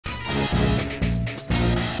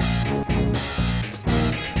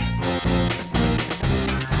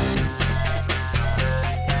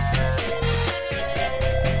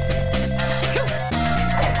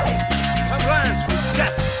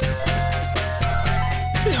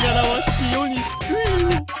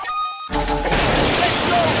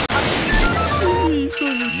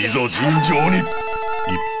ざ尋常に一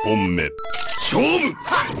本目勝負。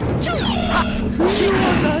救いは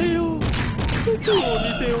ないよ。どこを見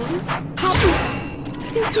ておる。どこ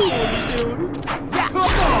を見ておる。救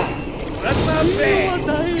いは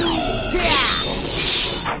ないよ。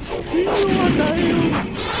救いはないよ。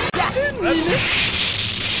天にね。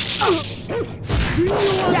救いは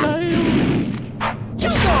ないよ。ど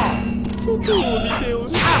こを見ておる。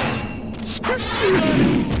祝福ある。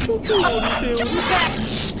どこを見ておる。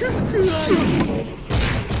祝福ある。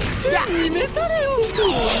天に召されよ。どこを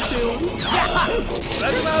見ておる。祝福あ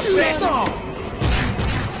る。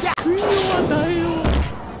救いはないよ。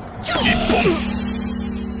一本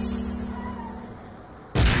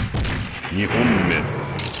二本目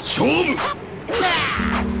勝負。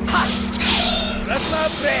ラスマー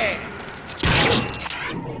プレイ。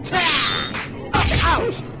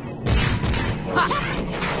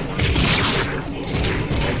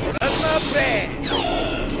ラスマープレイ。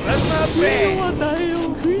ラスマープレイ。救いはないよ。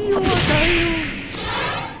救いはないよ。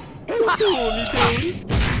どこを見ておる。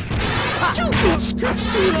祝福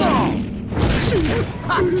ある。主を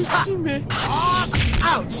苦しめ。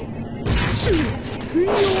主を救い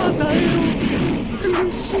はないよ。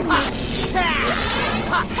苦しめ。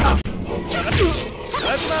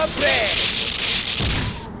ラスマープレイ。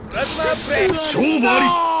ラスマープレイ。勝負あり。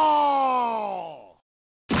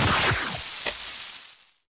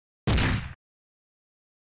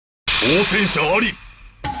挑戦者あり。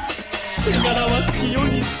汚らわしき世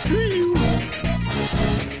に救いを。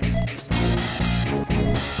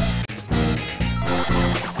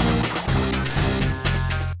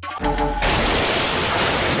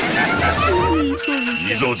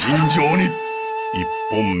いざ尋常に一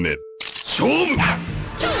本目勝負。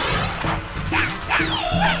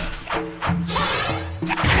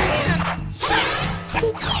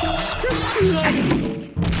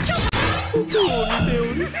ど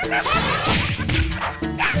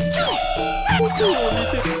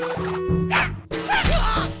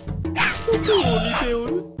こを見ておる。どこを見ておる。どこを見てお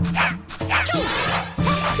る。ど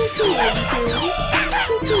こを見てお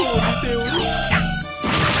る。どこを見ておる。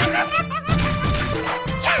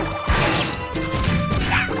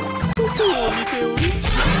どこを見ておる。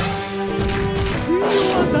救い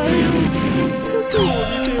はないよ。どこを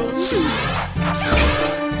見ておる。救い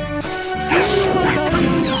はないよ。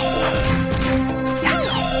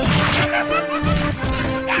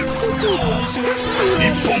一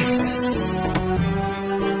本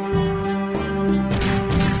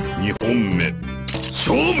二本目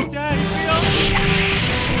勝負。じゃあ行くよ。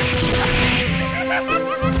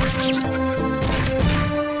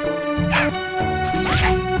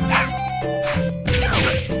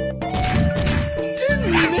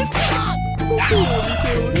天にね。どこを見て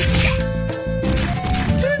おる。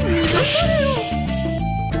天に召されよ。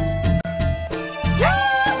ど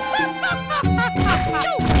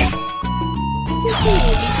こを見て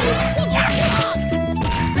おる。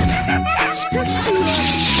祝福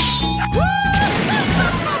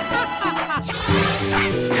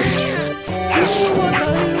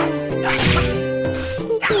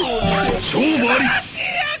勝負あり。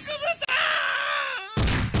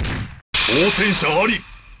挑戦者あり。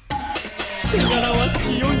汚らわし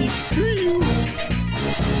き世に救いを。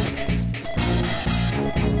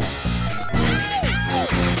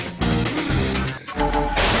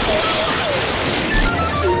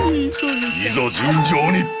いざ尋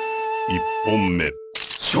常に一本目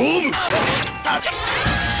勝負。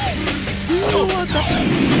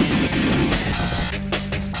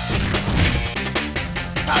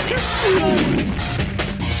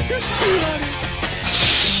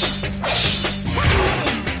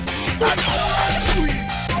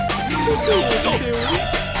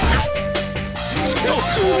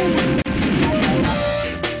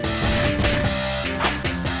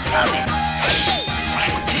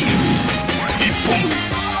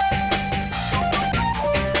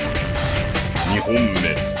二本目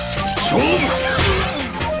勝負。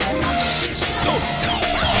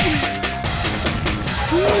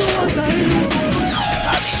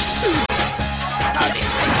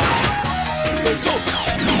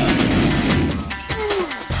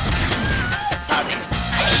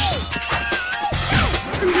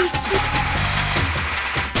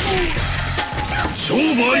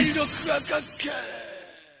勝負あり。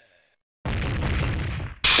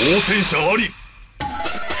挑戦者あり。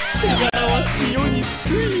汚らわしき世に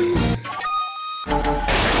救いを。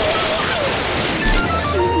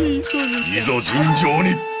いざ尋常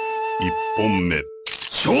に一本目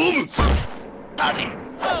勝負。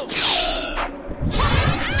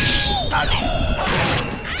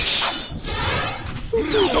ど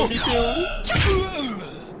こを見ておる。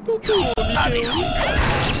どことを見て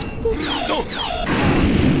おる。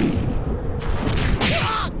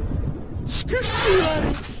祝福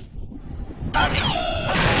あ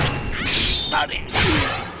れ。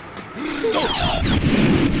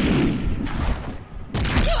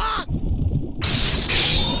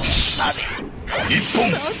一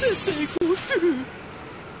本。なぜ抵抗する。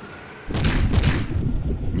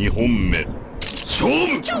二本目勝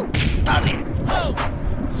負。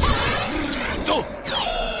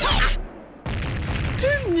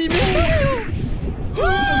天に召されよ。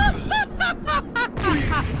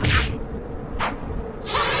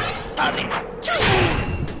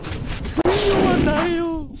救いを与え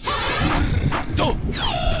よう。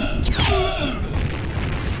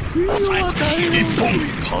救いを与えよう。一本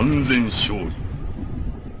完全勝利。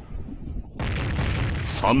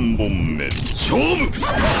三本目勝負。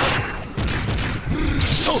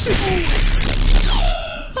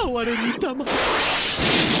哀れみたま。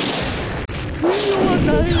救いを与え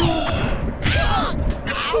よう。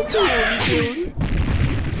ことを見ておる。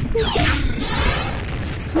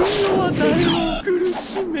救いを与えよう。苦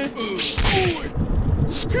しめ。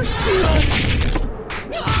祝福あり。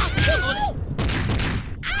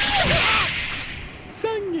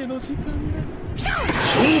懺悔の時間だ。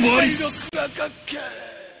勝負あり。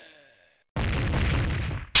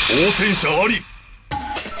挑戦者あり。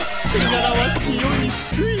手柄わしき世に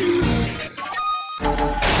救いを。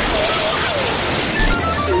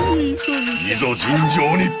死に急ぎ。いざ尋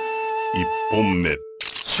常に。一本目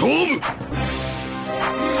勝負。救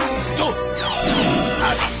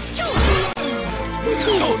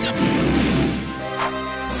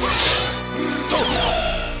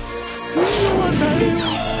いを与えよう。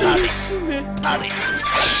苦しめ。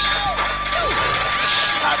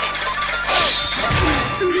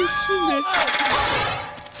苦しめ。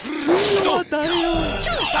救いを与えよう。苦しめ。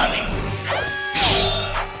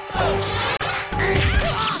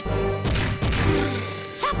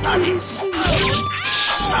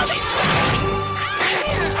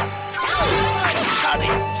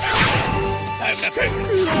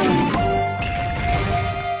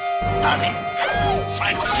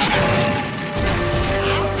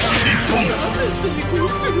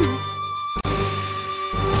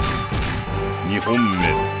二本目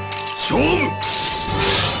勝負。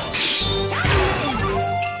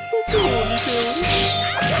僕を見ておる。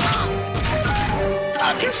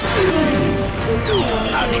僕を見てお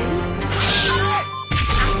る。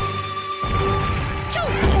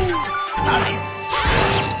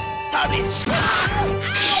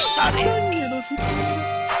懺悔の時間。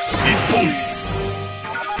一本。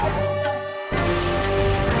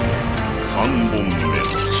三本目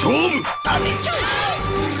勝負。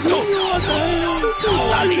救いを与えよう。僕を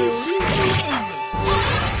見ておる。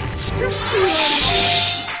祝福あ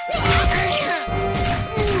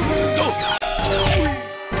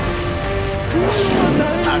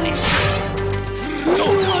り。救いを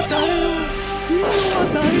与えよう。救いを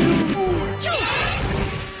与えよう。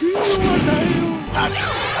救いを与えよう。救いを与えよう。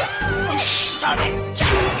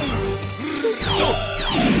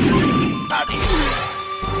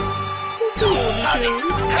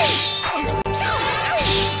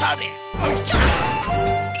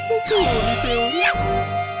僕を見ておる。僕を見ておる。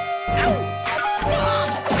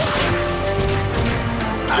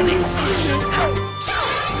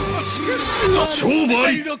勝負あ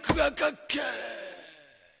り。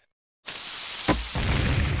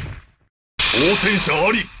挑戦者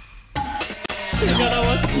あり。手柄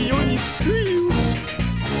わしき世に救いを。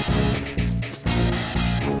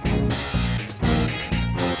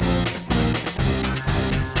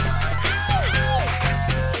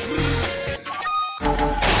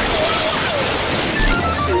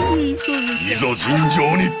いざ尋常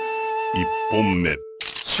に。一本目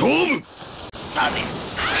勝負。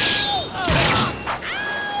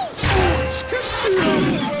祝福あ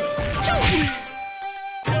り。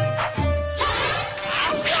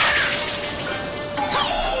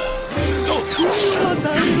救いを与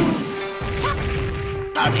えよう。祝福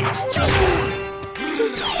あれ。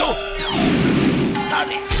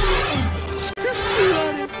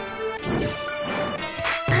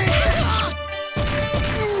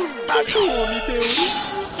僕を見ておる。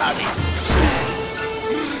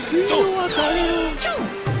救いを与えよう。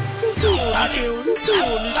僕を見ておる。僕を見て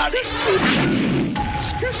おる。祝福あれ。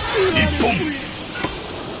一本。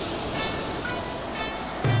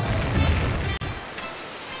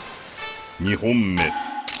二本目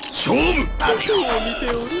勝負。僕を見て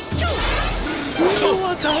おる。救いを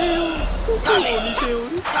与えよう。僕を見ておる。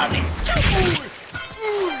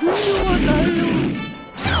救いを与えよう。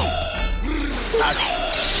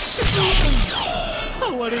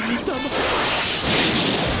哀哀れみたま。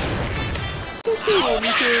どこを見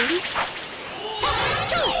ておる。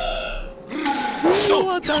救いを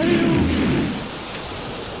与えよう。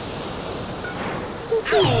ど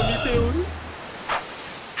こを見ておる。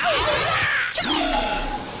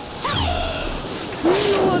救い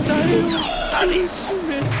を与えよう。苦しめ。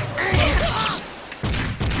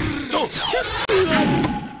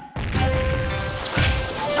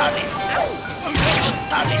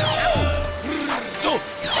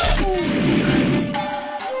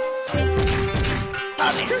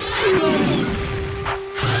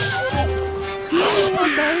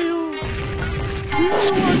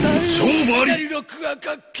勝負あり。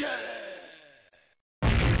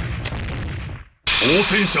挑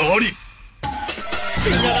戦者あり。汚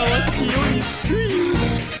らわしき世に救いを。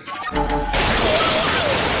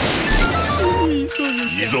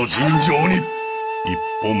いざ尋常に。一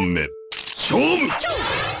本目勝負。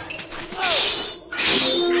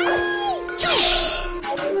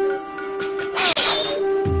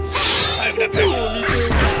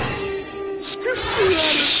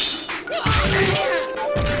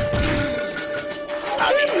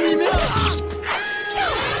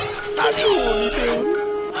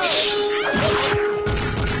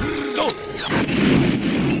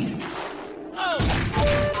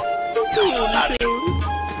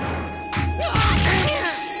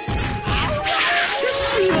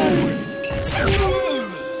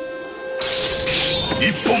一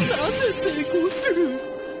本。なぜ抵抗する。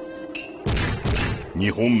二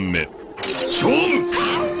本目勝負。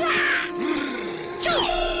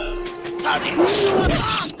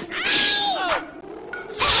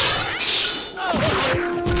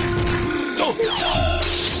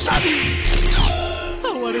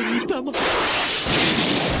哀れみたま。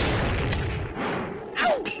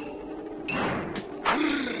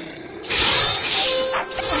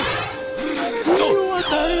救いを与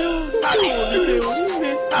えよう。どこを見ておるね。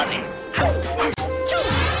救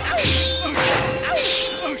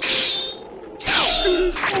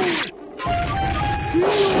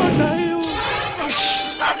いを与えよう。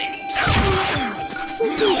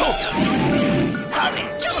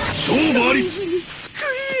勝負あり。救い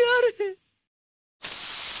あれ。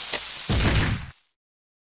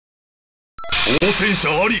挑戦者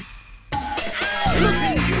あり。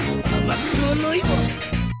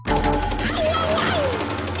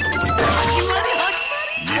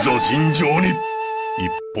いざ尋常に。一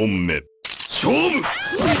本目勝負。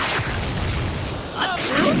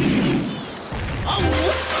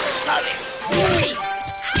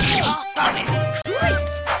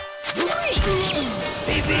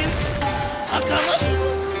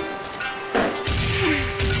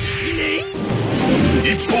一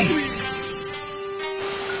本。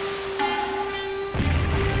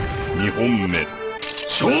二本目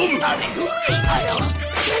勝負。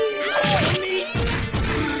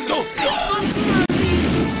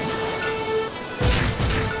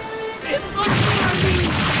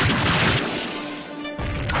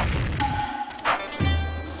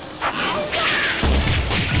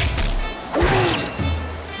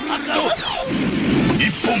一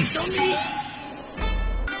本。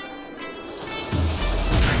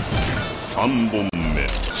三本目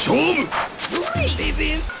勝負。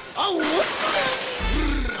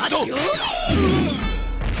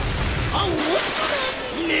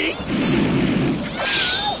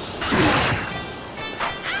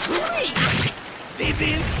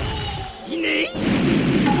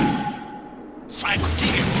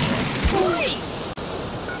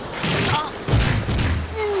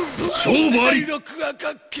勝負あり。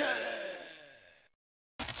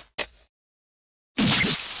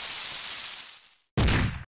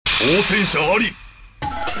挑戦者あり。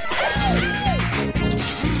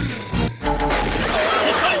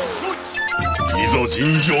いざ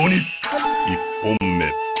尋常に。一本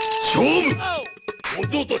目勝負。お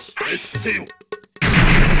ととし劣勢を。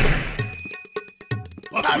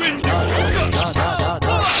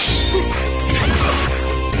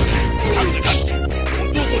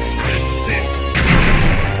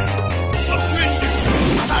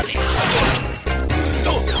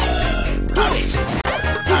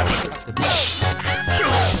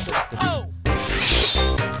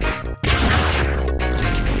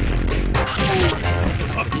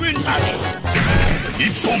一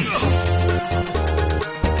本。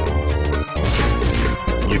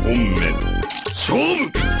二本目勝負。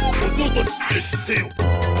おととし劣勢を。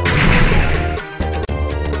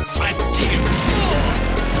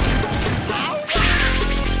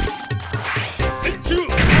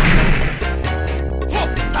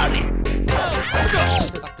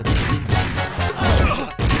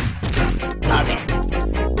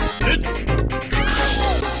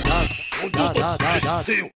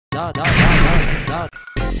せよ。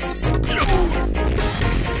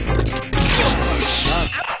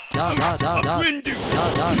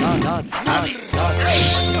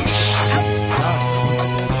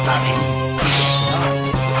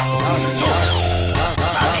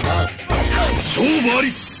勝負あ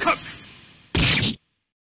り。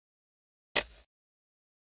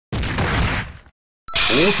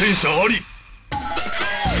挑戦者あり。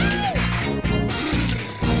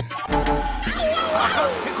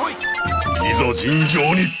いざ尋常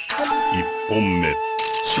に。一本目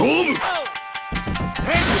勝負。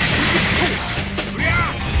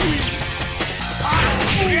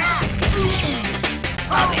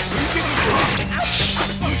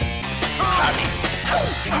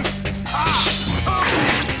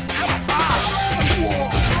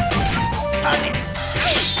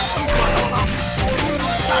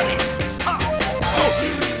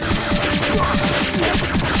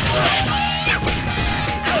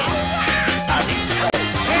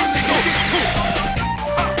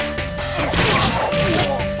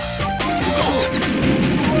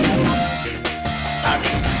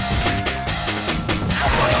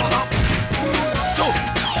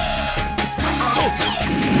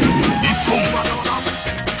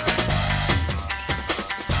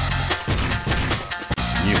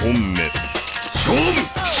2本目勝負。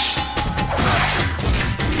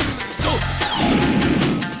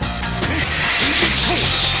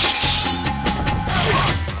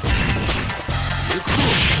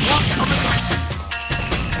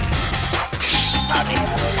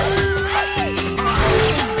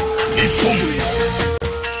1本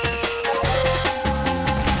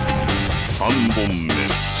3本目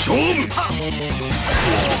勝負。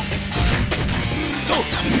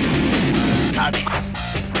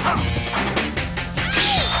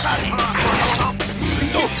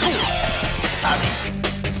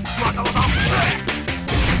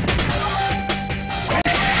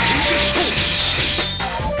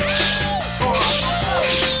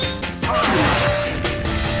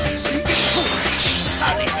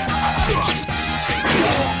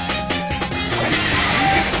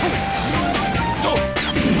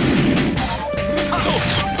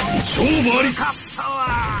勝負あり。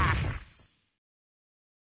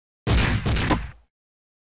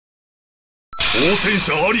挑戦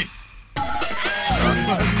者あり。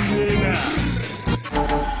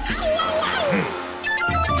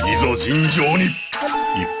いざ尋常に。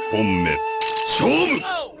1本目勝負。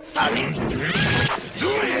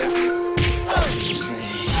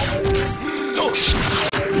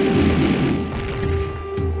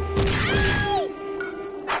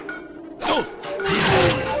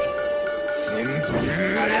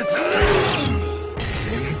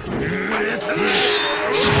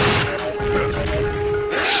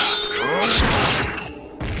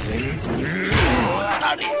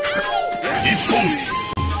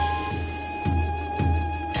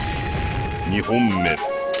2本目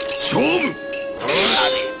勝負。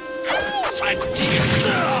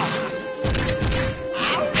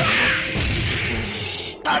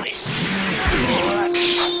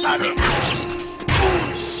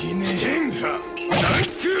死ねへんか。1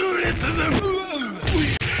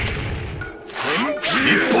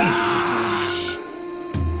本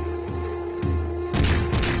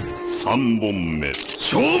3本目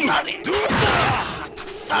勝負。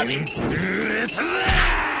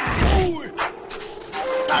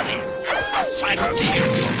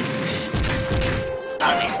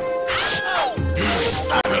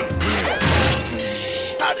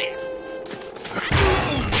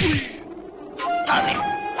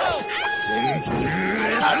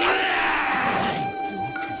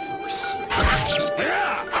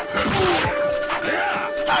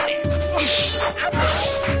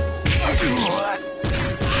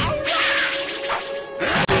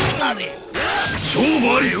勝負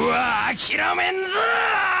あり。諦めんぞ。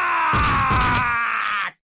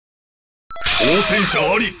挑戦者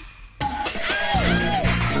あり。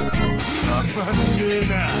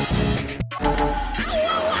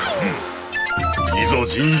いざ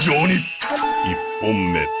尋常に。1本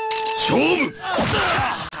目勝負。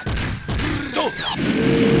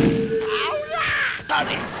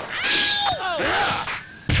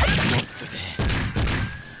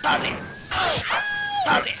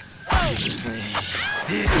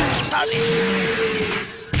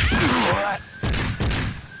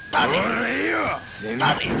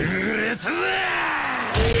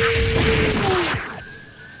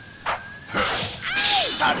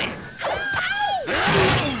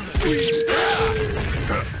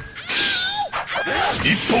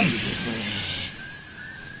1本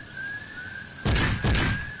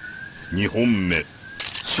2本目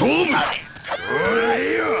勝負。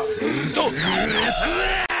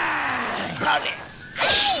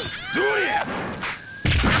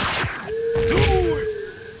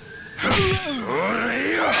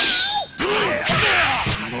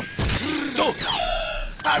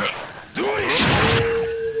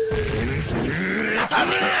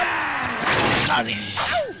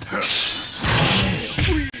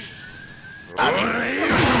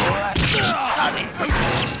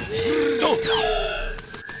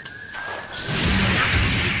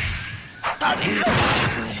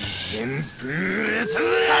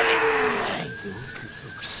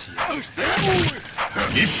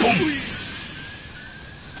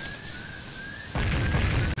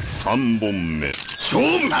3本目勝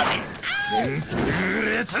負。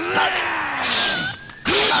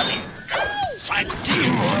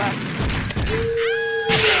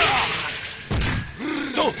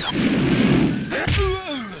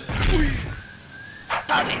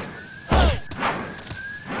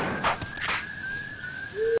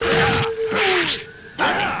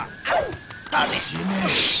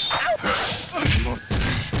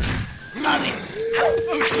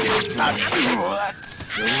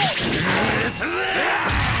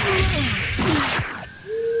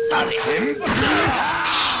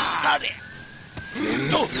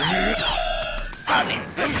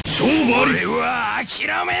勝負あり。俺は諦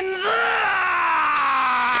めんぞ。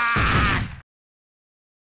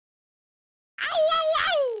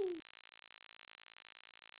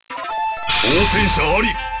挑戦者あり。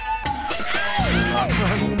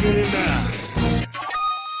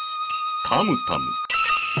タムタム。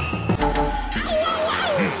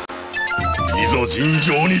いざ尋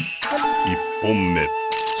常に。1本目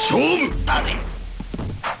勝負。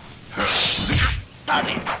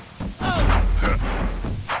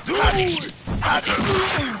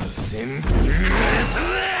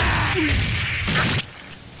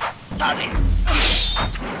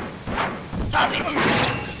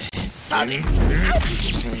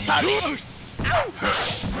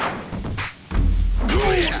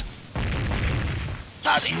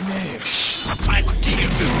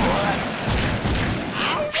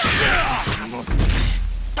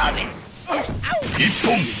1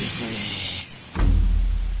本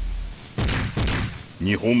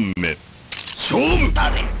2本目勝負。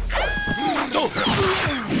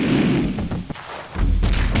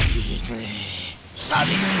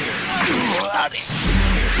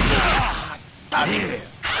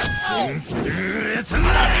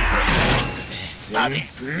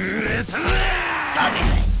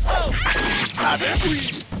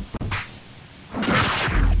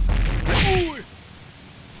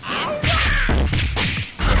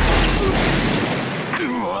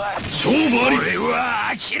勝負あり。俺は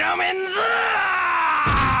諦めんぞ。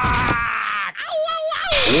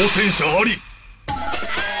挑戦者あり。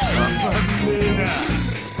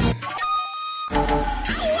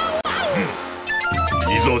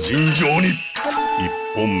いざ尋常に。1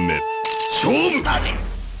本目勝負。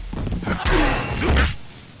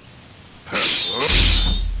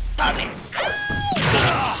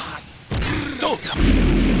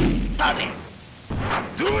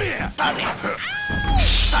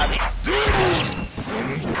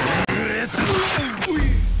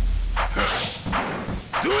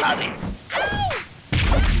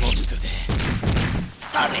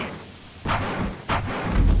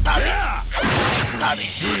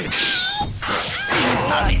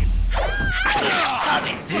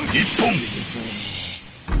1本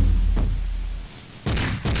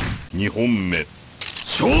2本目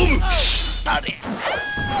勝負。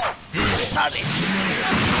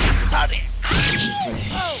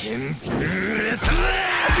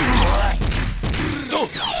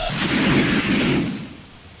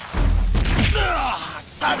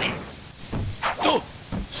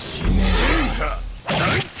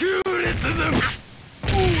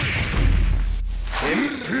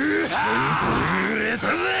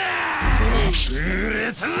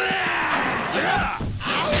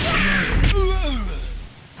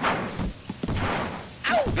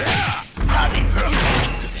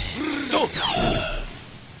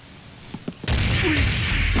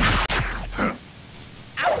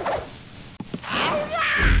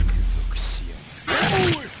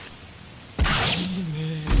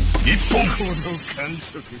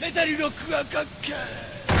メタルロックがかっけ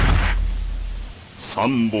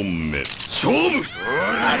3本目勝負。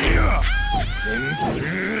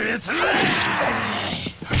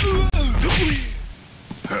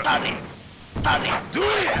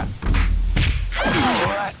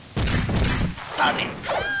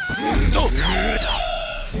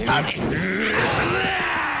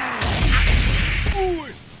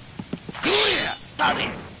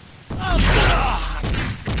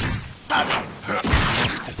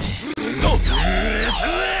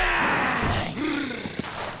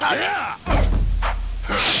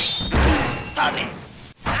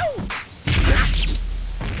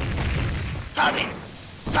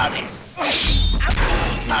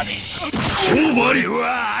勝負あり。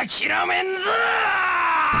は諦めんぞ。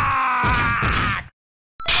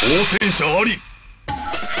挑戦者あり。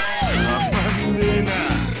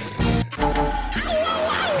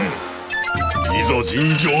いざ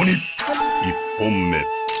尋常に。一本目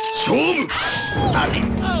勝負。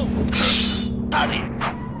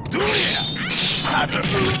どうや。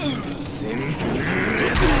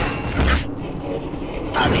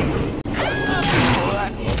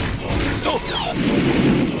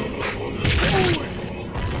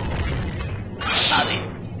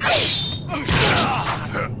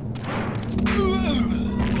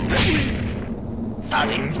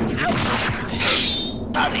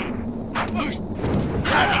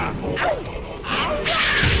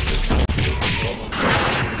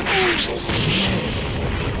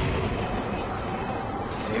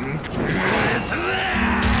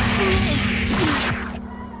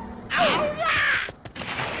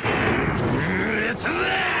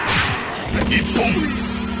一本。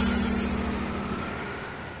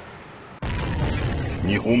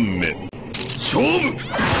二本目勝負。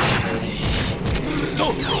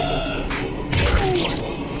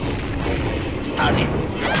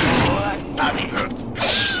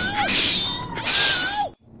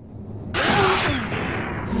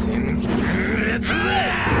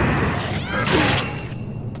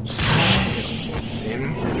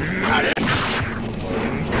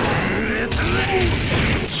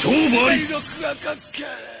勝負あり。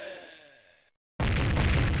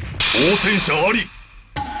挑戦者あり。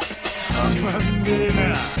たまんねえな。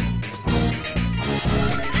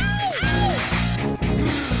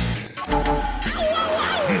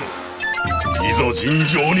いざ尋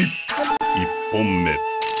常に。一本目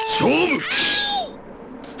勝負。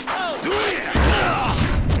どうや。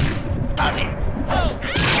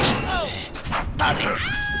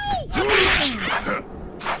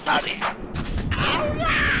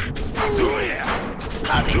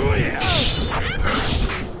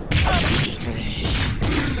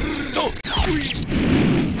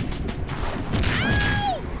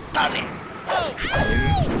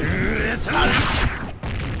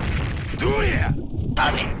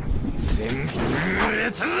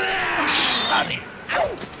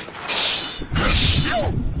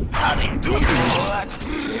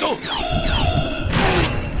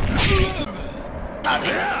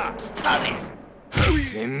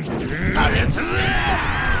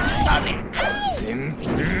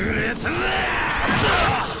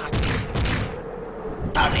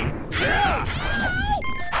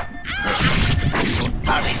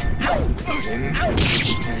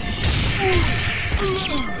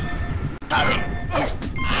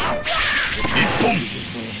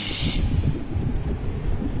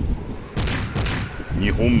二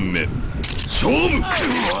本目勝負。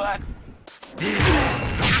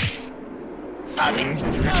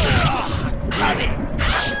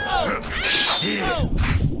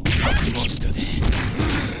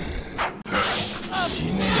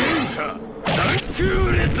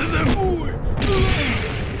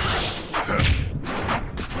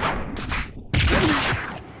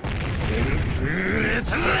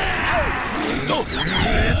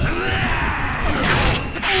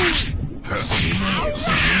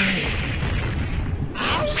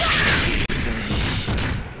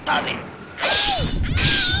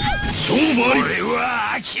勝負あり。俺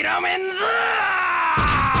は諦めんぞ。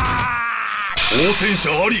挑戦者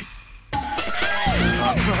あり。た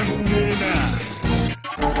まんねえな。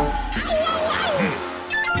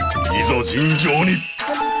いざ尋常に。一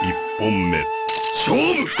本目勝負。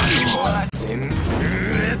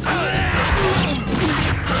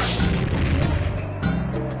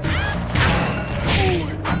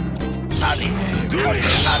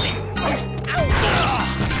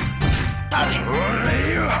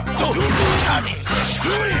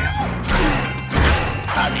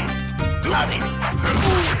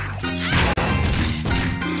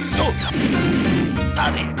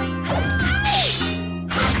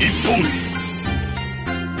一本。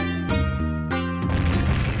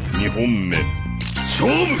二本目勝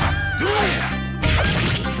負。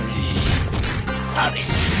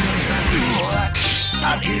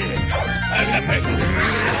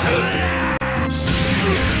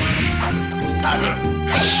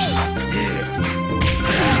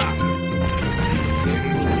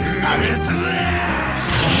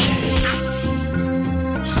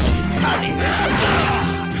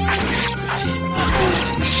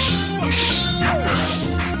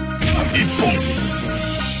一本。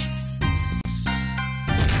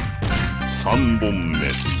三本目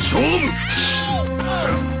勝負。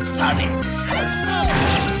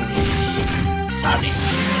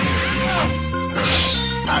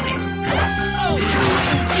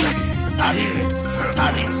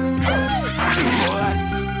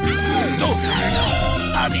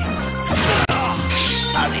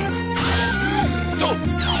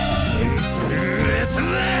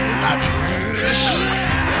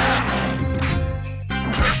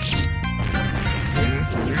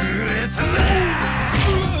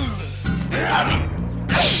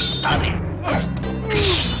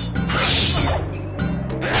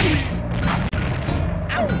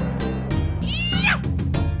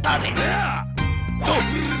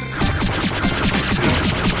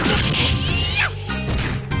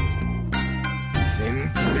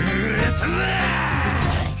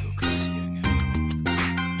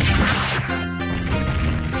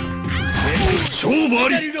勝負あ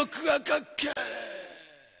り。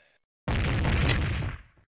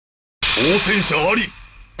挑戦者あり。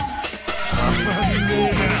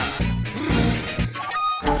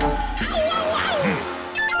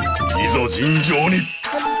いざ尋常に。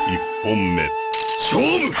一本目勝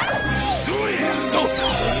負。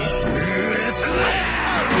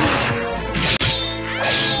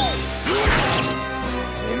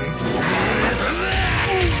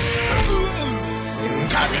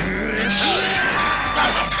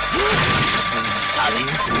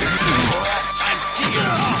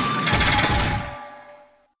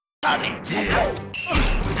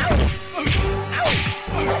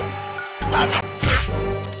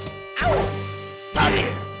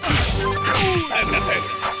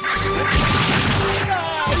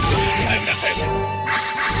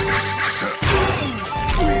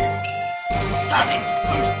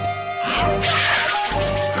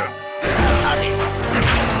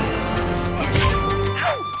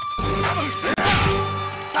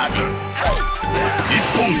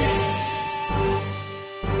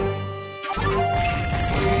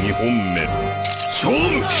2本目勝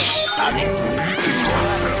負。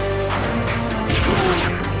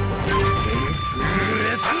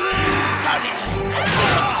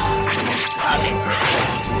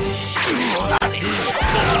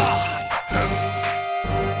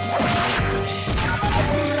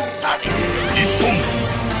1本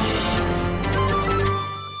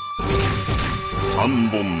3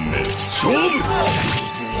本目勝負。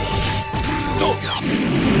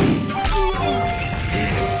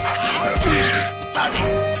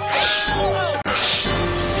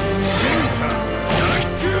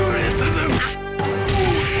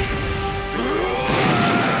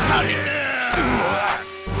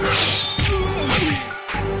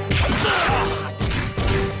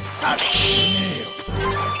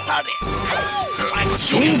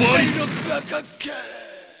勝負あり。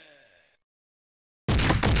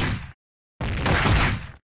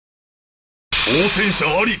挑戦者あ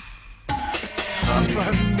り。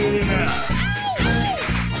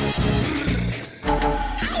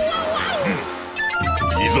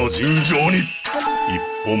いざ尋常に。1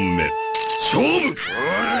本目勝負。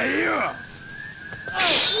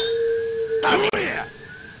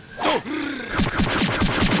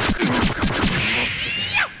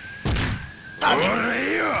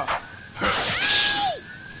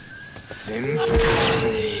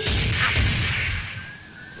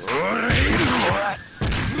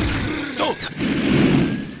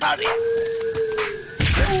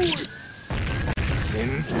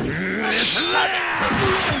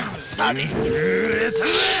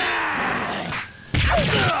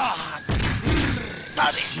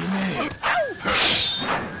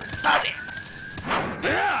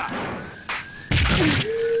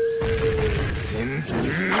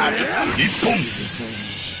1本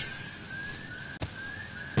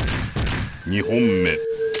2本目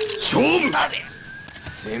勝負。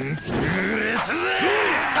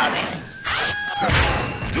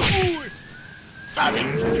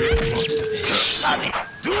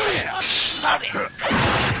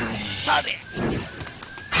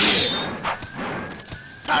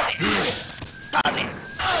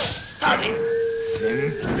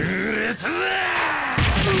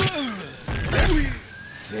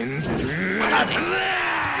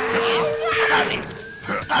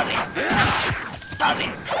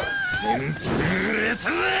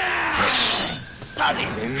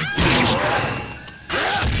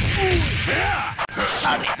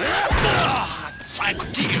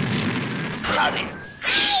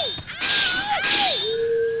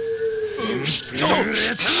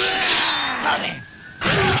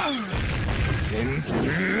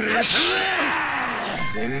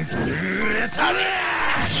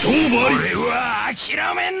勝負あり。俺は諦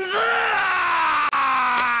めんぞ。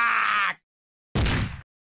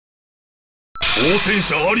挑戦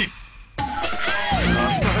者あり。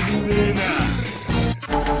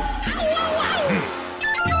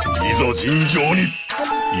いざ尋常に。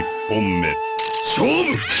1本目勝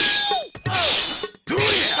負どれ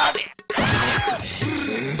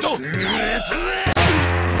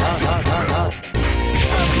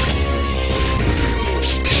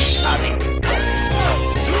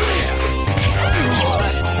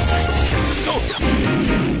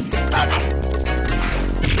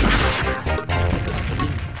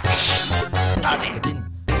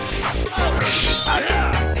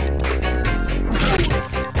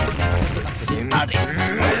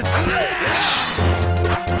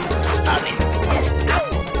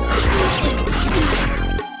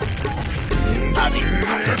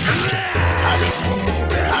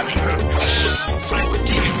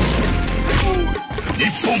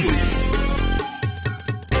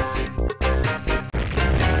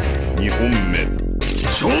2本目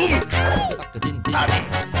勝負勝負あり。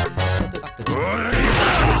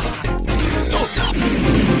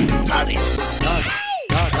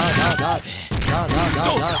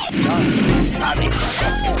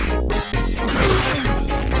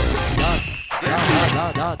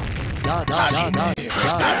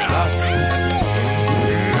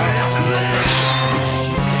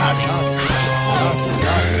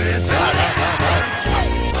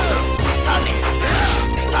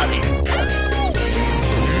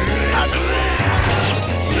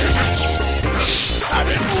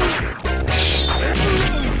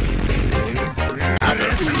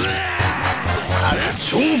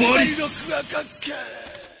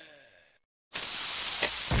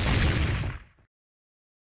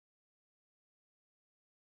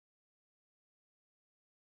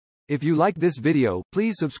If you like this video,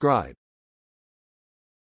 please subscribe.